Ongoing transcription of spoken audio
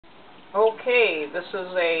Okay, this is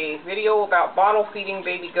a video about bottle feeding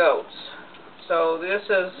baby goats. So this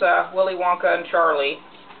is Willy Wonka and Charlie.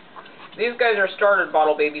 These guys are started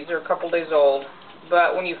bottle babies. They're a couple days old.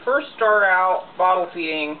 But when you first start out bottle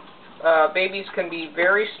feeding, babies can be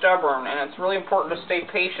very stubborn, and it's really important to stay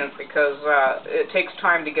patient because it takes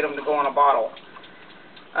time to get them to go on a bottle.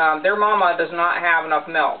 Their mama does not have enough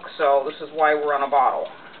milk, so this is why we're on a bottle.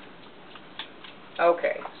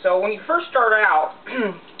 Okay, so when you first start out,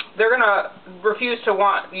 they're going to refuse to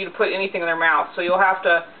want you to put anything in their mouth, so you'll have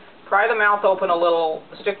to pry the mouth open a little,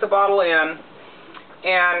 stick the bottle in,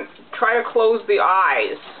 and try to close the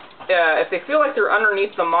eyes. If they feel like they're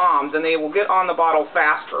underneath the mom, then they will get on the bottle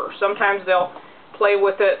faster. Sometimes they'll play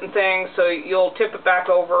with it and things, so you'll tip it back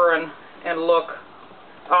over and look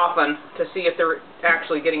often to see if they're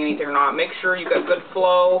actually getting anything or not. Make sure you've got good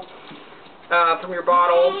flow from your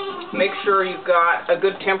bottle. Make sure you've got a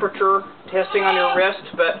good temperature testing on your wrist,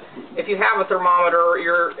 but if you have a thermometer,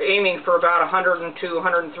 you're aiming for about 102,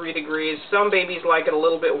 103 degrees. Some babies like it a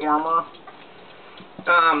little bit warmer.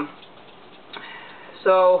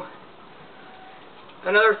 So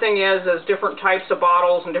another thing is different types of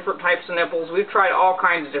bottles and different types of nipples. We've tried all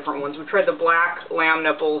kinds of different ones. We tried the black lamb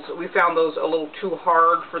nipples. We found those a little too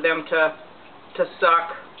hard for them to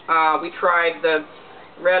suck. We tried the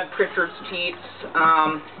red Pritchard's teats,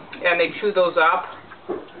 and they chew those up,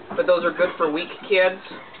 but those are good for weak kids.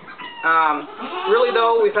 Really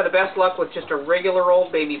though, we've had the best luck with just a regular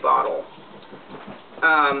old baby bottle.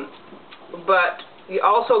 But you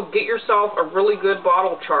also get yourself a really good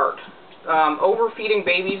bottle chart. Overfeeding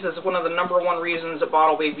babies is one of the #1 reasons that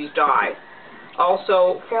bottle babies die.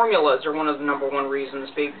 Also, formulas are one of the #1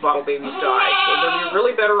 reasons bottle babies die. So they'd be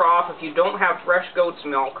really better off if you don't have fresh goat's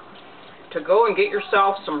milk to go and get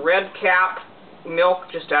yourself some red cap milk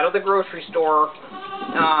just out of the grocery store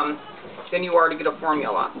than you are to get a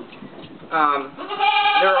formula.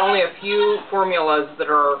 There are only a few formulas that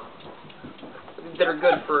are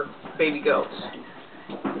good for baby goats.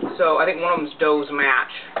 So I think one of them is Doe's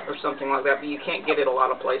Match or something like that, but you can't get it a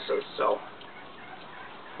lot of places. So,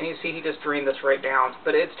 and you see he just drained this right down,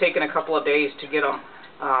 but it's taken a couple of days to get them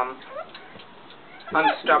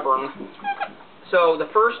unstubborn. So the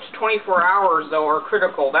first 24 hours, though, are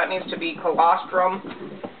critical. That needs to be colostrum,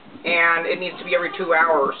 and it needs to be every 2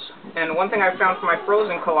 hours. And one thing I've found for my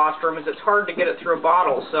frozen colostrum is it's hard to get it through a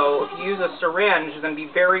bottle. So if you use a syringe, then be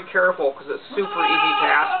very careful because it's super easy to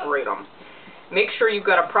aspirate them. Make sure you've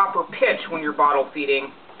got a proper pitch when you're bottle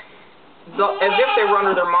feeding, as if they were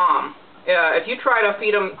under their mom. If you try to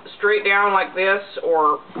feed them straight down like this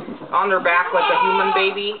or on their back like a human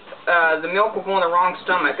baby, the milk will go in the wrong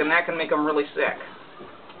stomach, and that can make them really sick.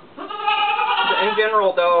 In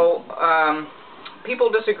general, though, people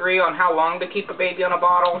disagree on how long to keep a baby on a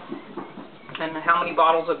bottle and how many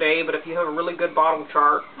bottles a day, but if you have a really good bottle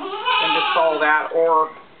chart, then just follow that.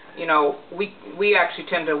 Or, you know, we actually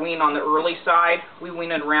tend to wean on the early side. We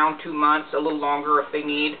wean at around 2 months, a little longer if they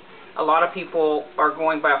need. A lot of people are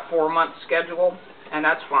going by a 4-month schedule, and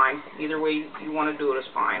that's fine. Either way you want to do it is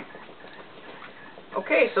fine.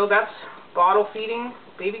 Okay, so that's bottle feeding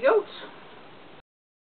baby goats.